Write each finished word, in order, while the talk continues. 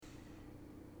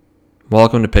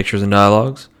Welcome to Pictures and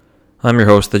Dialogues. I'm your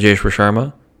host, Tejeshwar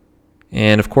Sharma.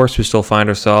 And of course, we still find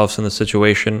ourselves in the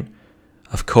situation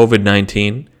of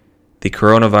COVID-19. The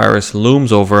coronavirus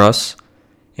looms over us,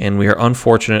 and we are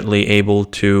unfortunately able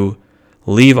to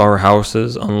leave our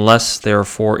houses unless they're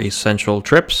for essential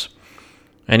trips.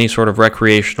 Any sort of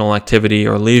recreational activity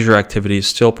or leisure activity is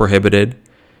still prohibited.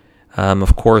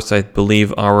 Of course, I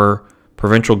believe our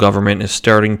provincial government is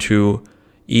starting to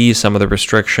ease some of the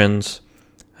restrictions.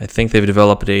 I think they've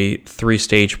developed a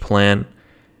 3-stage plan,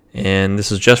 and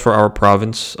this is just for our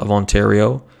province of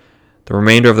Ontario. The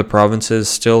remainder of the provinces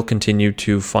still continue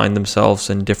to find themselves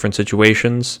in different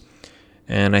situations,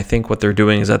 and I think what they're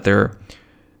doing is that they're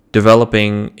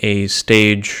developing a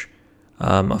stage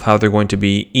of how they're going to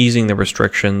be easing the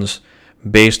restrictions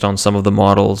based on some of the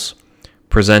models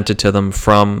presented to them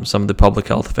from some of the public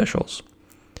health officials.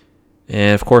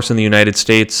 And of course, in the United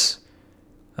States,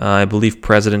 I believe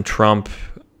President Trump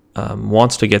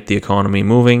wants to get the economy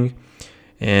moving,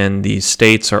 and the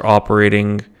states are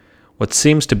operating what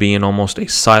seems to be in almost a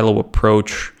silo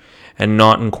approach and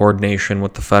not in coordination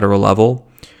with the federal level.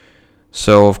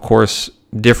 So, of course,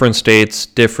 different states,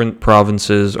 different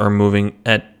provinces are moving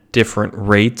at different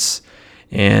rates,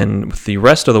 and with the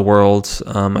rest of the world,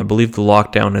 I believe the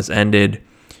lockdown has ended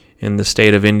in the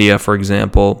state of India, for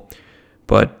example,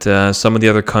 but some of the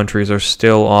other countries are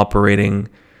still operating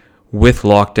with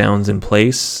lockdowns in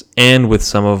place, and with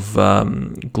some of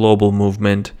global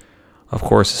movement, of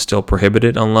course, is still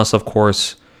prohibited, unless, of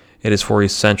course, it is for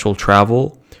essential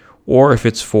travel, or if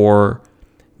it's for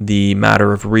the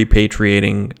matter of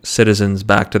repatriating citizens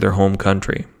back to their home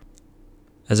country.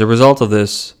 As a result of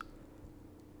this,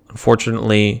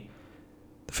 unfortunately,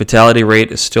 the fatality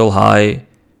rate is still high.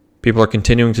 People are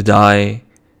continuing to die.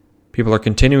 People are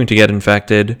continuing to get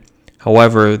infected.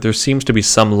 However, there seems to be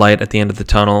some light at the end of the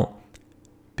tunnel,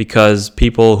 because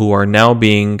people who are now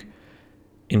being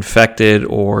infected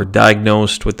or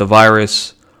diagnosed with the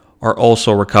virus are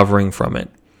also recovering from it.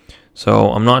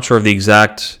 So I'm not sure of the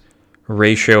exact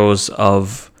ratios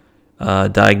of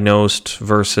diagnosed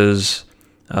versus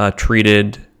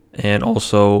treated and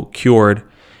also cured.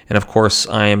 And of course,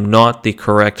 I am not the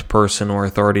correct person or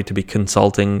authority to be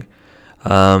consulting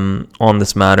on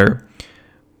this matter.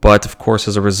 But of course,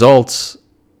 as a result,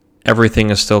 everything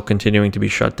is still continuing to be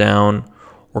shut down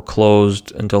or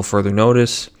closed until further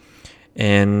notice.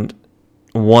 And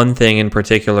one thing in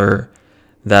particular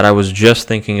that I was just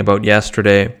thinking about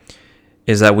yesterday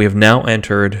is that we have now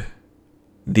entered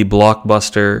the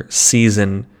blockbuster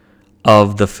season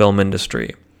of the film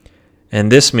industry. And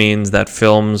this means that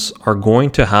films are going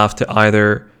to have to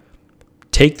either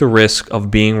take the risk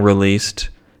of being released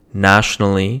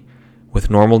nationally with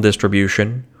normal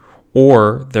distribution,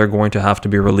 or they're going to have to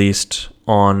be released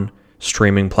on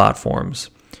streaming platforms.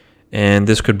 And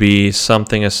this could be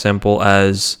something as simple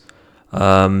as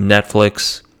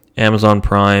Netflix, Amazon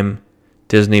Prime,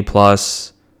 Disney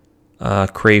Plus,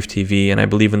 Crave TV, and I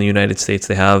believe in the United States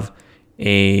they have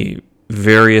a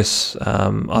various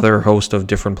other host of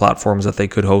different platforms that they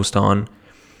could host on.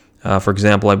 For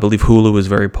example, I believe Hulu is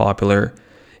very popular,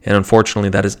 and unfortunately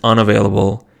that is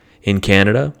unavailable in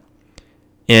Canada.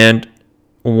 And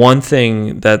one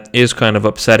thing that is kind of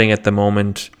upsetting at the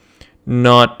moment,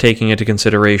 not taking into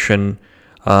consideration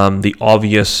the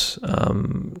obvious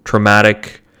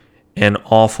traumatic and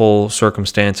awful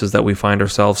circumstances that we find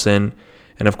ourselves in.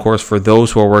 And of course, for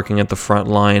those who are working at the front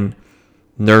line,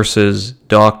 nurses,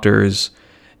 doctors,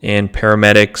 and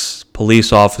paramedics,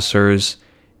 police officers,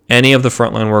 any of the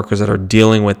frontline workers that are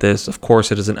dealing with this, of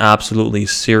course, it is an absolutely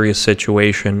serious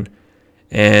situation.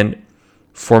 And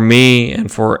for me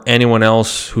and for anyone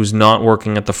else who's not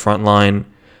working at the front line,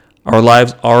 our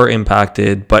lives are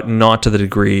impacted, but not to the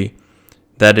degree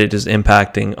that it is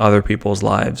impacting other people's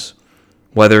lives.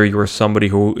 Whether you are somebody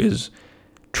who is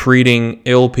treating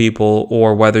ill people,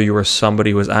 or whether you are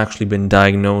somebody who has actually been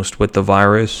diagnosed with the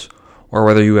virus, or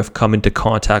whether you have come into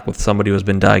contact with somebody who has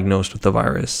been diagnosed with the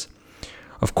virus.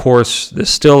 Of course,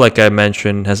 this still, like I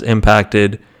mentioned, has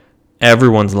impacted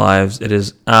everyone's lives. It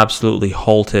has absolutely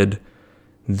halted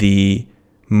the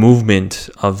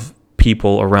movement of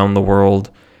people around the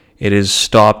world. It has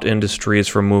stopped industries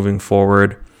from moving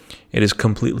forward. It has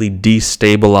completely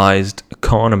destabilized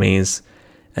economies.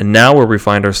 And now where we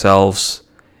find ourselves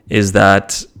is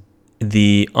that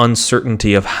the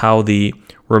uncertainty of how the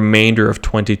remainder of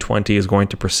 2020 is going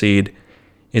to proceed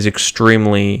is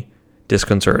extremely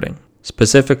disconcerting.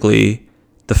 Specifically,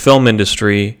 the film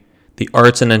industry, the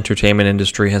arts and entertainment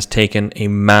industry has taken a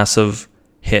massive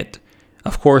hit.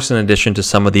 Of course, in addition to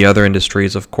some of the other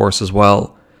industries, of course, as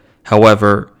well.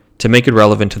 However, to make it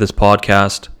relevant to this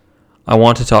podcast, I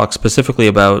want to talk specifically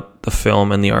about the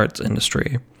film and the arts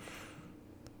industry.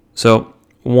 So,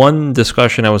 one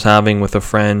discussion I was having with a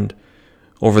friend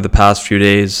over the past few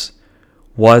days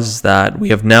was that we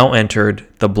have now entered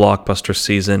the blockbuster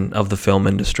season of the film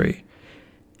industry.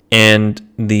 And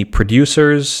the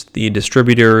producers, the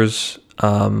distributors,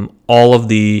 all of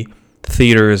the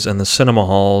theaters and the cinema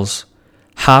halls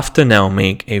have to now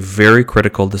make a very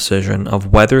critical decision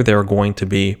of whether they're going to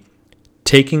be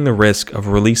taking the risk of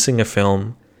releasing a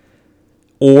film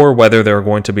or whether they're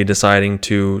going to be deciding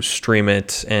to stream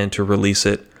it and to release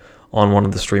it on one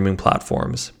of the streaming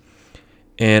platforms.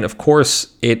 And of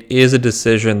course, it is a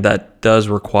decision that does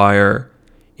require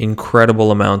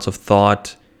incredible amounts of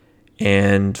thought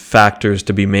and factors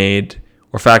to be made,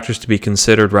 or factors to be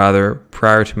considered rather,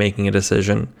 prior to making a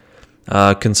decision.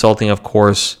 Consulting, of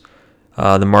course,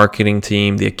 the marketing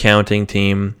team, the accounting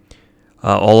team,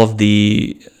 all of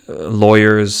the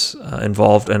lawyers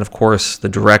involved, and of course the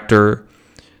director.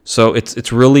 So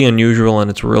it's really unusual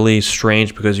and it's really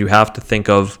strange because you have to think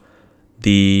of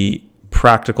the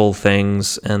practical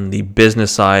things and the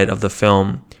business side of the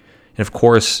film. And of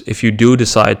course, if you do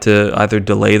decide to either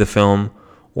delay the film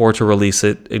or to release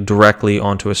it directly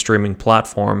onto a streaming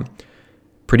platform,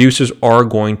 producers are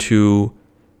going to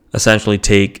essentially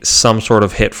take some sort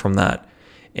of hit from that.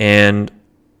 And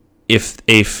if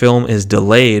a film is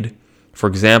delayed, for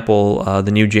example,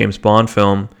 the new James Bond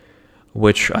film,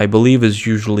 which I believe is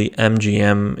usually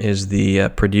MGM is the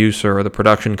producer or the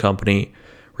production company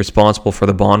responsible for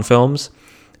the Bond films.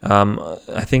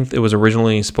 I think it was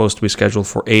originally supposed to be scheduled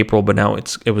for April, but now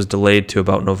it was delayed to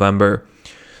about November.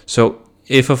 So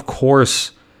if, of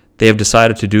course, they have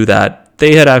decided to do that,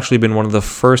 they had actually been one of the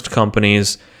first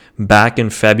companies back in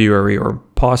February or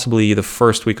possibly the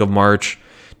first week of March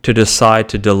to decide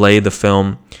to delay the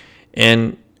film.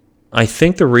 And I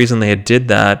think the reason they did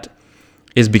that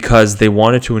is because they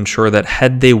wanted to ensure that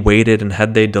had they waited and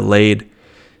had they delayed,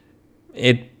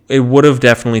 it would have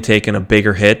definitely taken a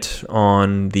bigger hit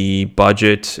on the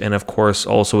budget and, of course,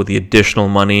 also with the additional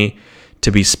money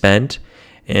to be spent.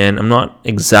 And I'm not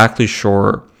exactly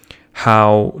sure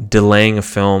how delaying a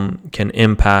film can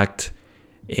impact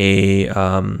a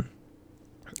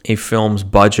film's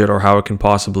budget or how it can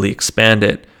possibly expand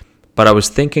it. But I was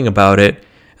thinking about it,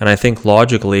 and I think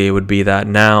logically it would be that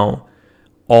now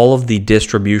all of the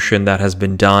distribution that has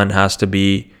been done has to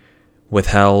be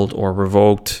withheld or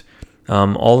revoked.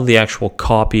 All of the actual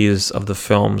copies of the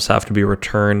films have to be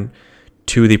returned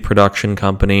to the production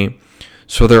company.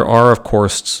 So there are of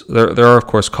course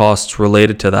costs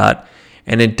related to that,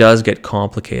 and it does get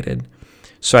complicated.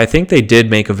 So I think they did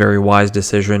make a very wise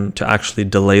decision to actually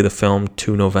delay the film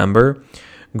to November.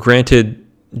 Granted,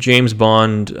 James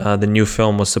Bond, the new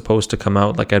film, was supposed to come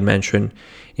out, like I mentioned,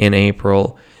 in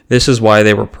April. This is why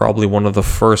they were probably one of the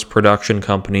first production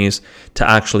companies to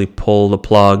actually pull the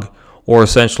plug, or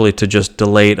essentially to just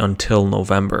delay it until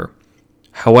November.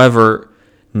 However,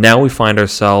 now we find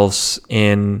ourselves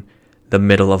in the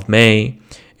middle of May,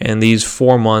 and these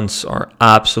 4 months are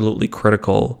absolutely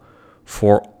critical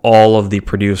for all of the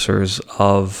producers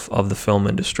of the film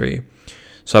industry.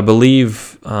 So I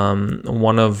believe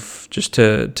just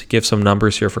to give some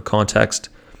numbers here for context,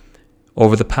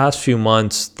 over the past few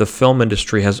months, the film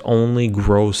industry has only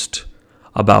grossed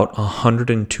about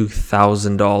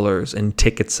 $102,000 in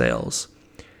ticket sales.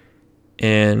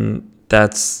 And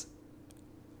that's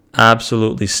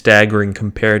absolutely staggering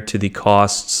compared to the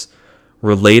costs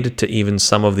related to even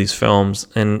some of these films.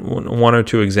 And one or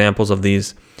two examples of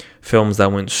these films that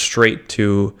went straight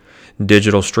to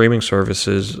digital streaming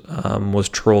services was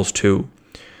Trolls 2.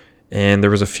 And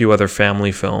there was a few other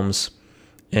family films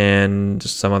and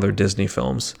some other Disney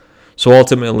films. So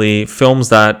ultimately, films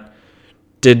that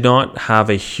did not have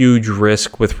a huge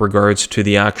risk with regards to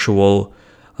the actual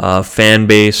fan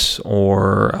base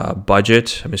or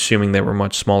budget. I'm assuming they were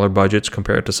much smaller budgets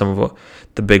compared to some of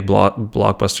the big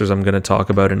blockbusters I'm going to talk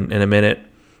about in a minute.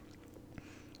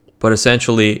 But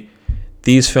essentially,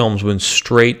 these films went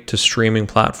straight to streaming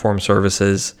platform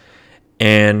services,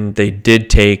 and they did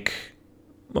take,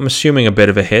 I'm assuming, a bit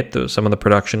of a hit, some of the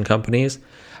production companies.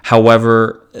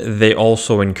 However, they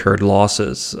also incurred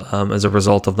losses as a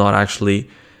result of not actually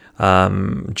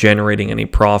generating any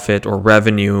profit or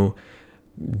revenue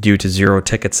due to zero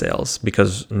ticket sales,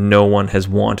 because no one has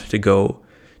wanted to go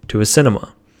to a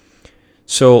cinema.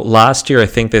 So last year, I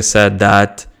think they said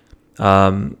that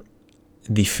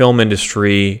the film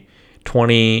industry,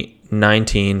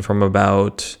 2019, from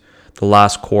about the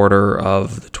last quarter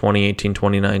of the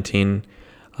 2018-2019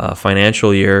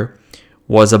 financial year,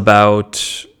 was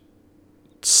about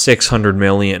 600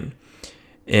 million.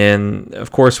 And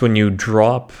of course, when you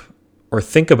drop or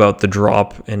think about the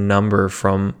drop in number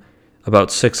from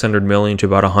about 600 million to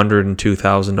about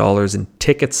 $102,000 in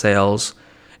ticket sales.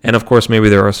 And of course, maybe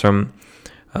there are some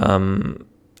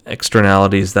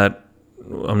externalities that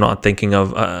I'm not thinking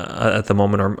of at the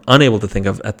moment, or I'm unable to think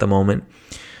of at the moment.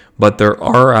 But there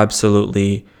are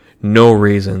absolutely no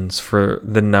reasons for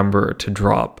the number to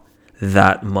drop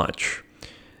that much.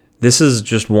 This is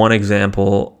just one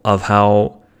example of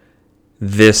how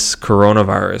this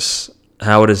coronavirus,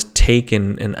 how it has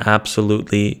taken an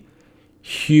absolutely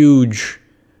huge,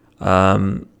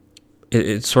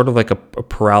 it's sort of like a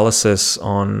paralysis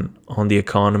on the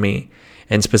economy.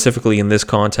 And specifically in this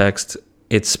context,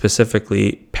 it's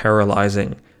specifically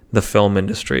paralyzing the film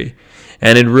industry.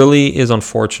 And it really is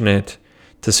unfortunate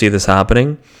to see this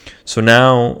happening. So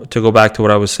now, to go back to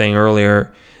what I was saying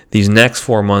earlier, these next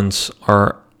 4 months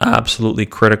are absolutely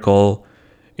critical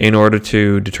in order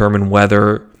to determine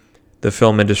whether the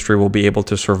film industry will be able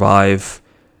to survive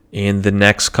in the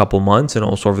next couple months and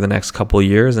also over the next couple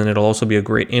years. And it'll also be a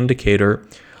great indicator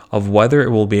of whether it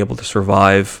will be able to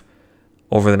survive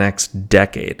over the next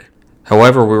decade.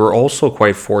 However, we were also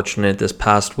quite fortunate this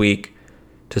past week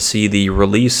to see the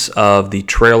release of the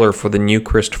trailer for the new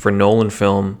Christopher Nolan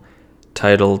film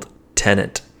titled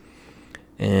Tenet.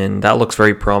 And that looks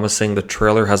very promising. The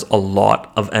trailer has a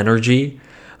lot of energy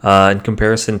in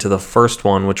comparison to the first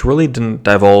one, which really didn't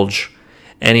divulge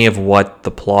any of what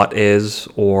the plot is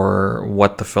or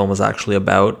what the film is actually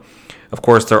about. Of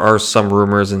course, there are some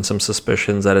rumors and some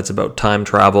suspicions that it's about time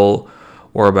travel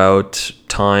or about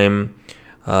time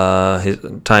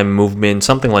movement,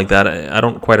 something like that. I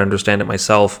don't quite understand it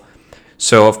myself.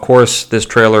 So, of course, this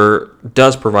trailer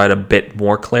does provide a bit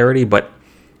more clarity, but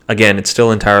again, it's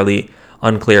still entirely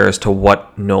unclear as to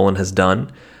what Nolan has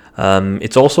done.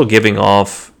 It's also giving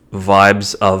off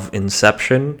vibes of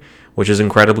Inception, which is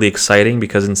incredibly exciting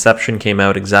because Inception came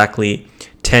out exactly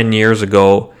 10 years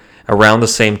ago, around the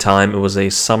same time. It was a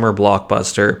summer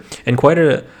blockbuster and quite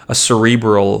a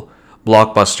cerebral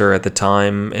blockbuster at the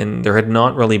time, and there had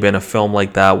not really been a film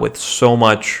like that with so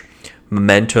much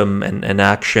momentum and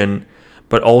action,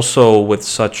 but also with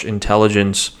such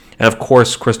intelligence. And of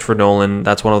course, Christopher Nolan,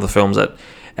 that's one of the films that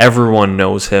everyone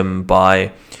knows him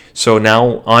by. So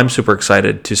now I'm super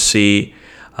excited to see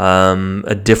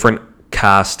a different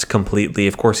cast completely.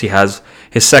 Of course, he has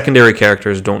his secondary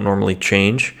characters don't normally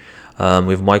change. We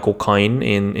have Michael Caine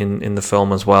in the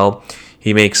film as well.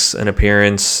 He makes an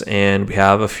appearance, and we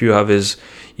have a few of his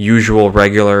usual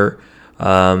regular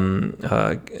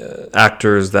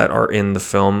actors that are in the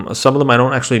film. Some of them I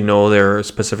don't actually know their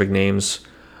specific names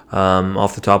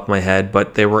off the top of my head,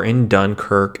 but they were in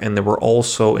Dunkirk and they were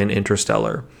also in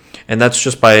Interstellar. And that's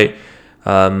just by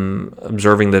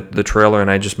observing the trailer, and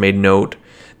I just made note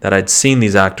that I'd seen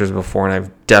these actors before, and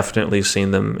I've definitely seen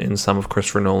them in some of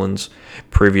Christopher Nolan's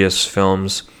previous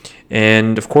films.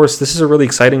 And of course, this is a really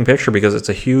exciting picture because it's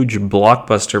a huge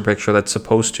blockbuster picture that's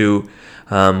supposed to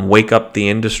wake up the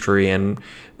industry and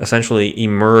essentially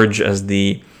emerge as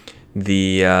the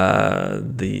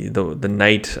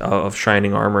knight of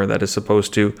shining armor that is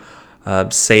supposed to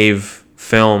save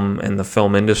film and the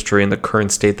film industry in the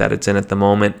current state that it's in at the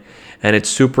moment. And it's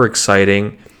super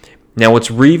exciting. Now,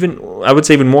 what's I would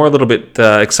say even more a little bit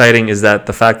exciting is that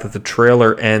the fact that the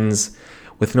trailer ends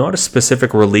with not a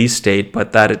specific release date,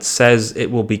 but that it says it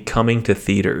will be coming to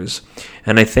theaters.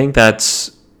 And I think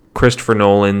that's Christopher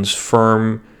Nolan's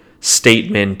firm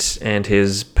statement and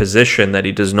his position that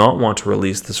he does not want to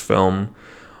release this film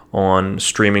on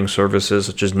streaming services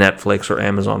such as Netflix or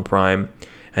Amazon Prime.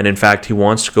 And in fact, he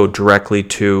wants to go directly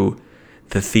to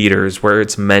the theaters where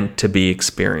it's meant to be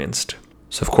experienced.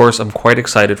 So of course, I'm quite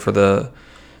excited for the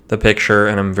picture,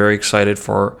 and I'm very excited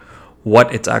for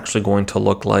what it's actually going to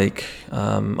look like.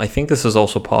 I think this is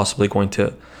also possibly going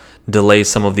to delay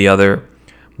some of the other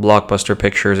blockbuster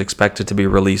pictures expected to be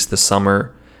released this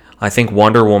summer. I think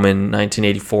Wonder Woman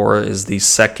 1984 is the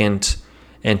second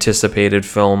anticipated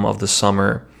film of the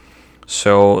summer,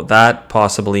 so that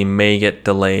possibly may get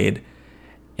delayed.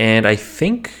 And I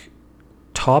think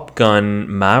Top Gun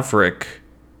Maverick,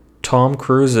 Tom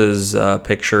Cruise's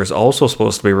picture, is also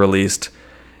supposed to be released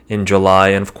in July,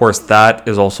 and of course that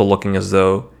is also looking as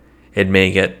though it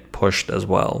may get pushed as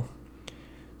well.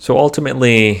 So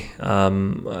ultimately,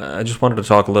 I just wanted to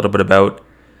talk a little bit about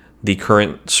the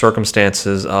current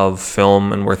circumstances of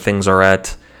film and where things are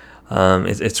at.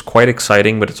 It's quite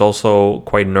exciting, but it's also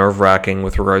quite nerve-wracking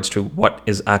with regards to what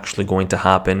is actually going to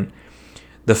happen.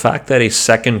 The fact that a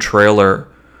second trailer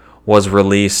was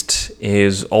released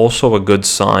is also a good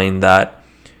sign that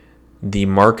the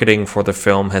marketing for the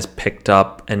film has picked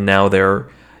up, and now they're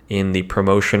in the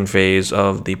promotion phase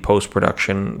of the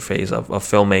post-production phase of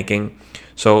filmmaking.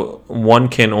 So one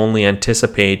can only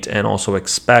anticipate and also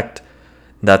expect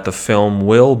that the film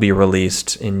will be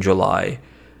released in July.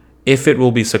 If it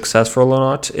will be successful or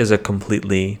not is a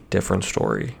completely different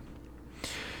story.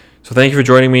 So thank you for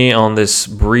joining me on this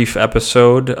brief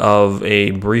episode of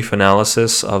a brief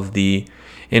analysis of the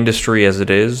industry as it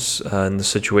is in the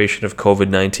situation of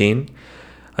COVID-19.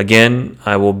 Again,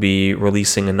 I will be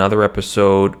releasing another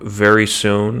episode very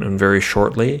soon and very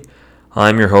shortly.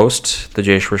 I'm your host,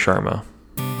 Tejeshwar Sharma.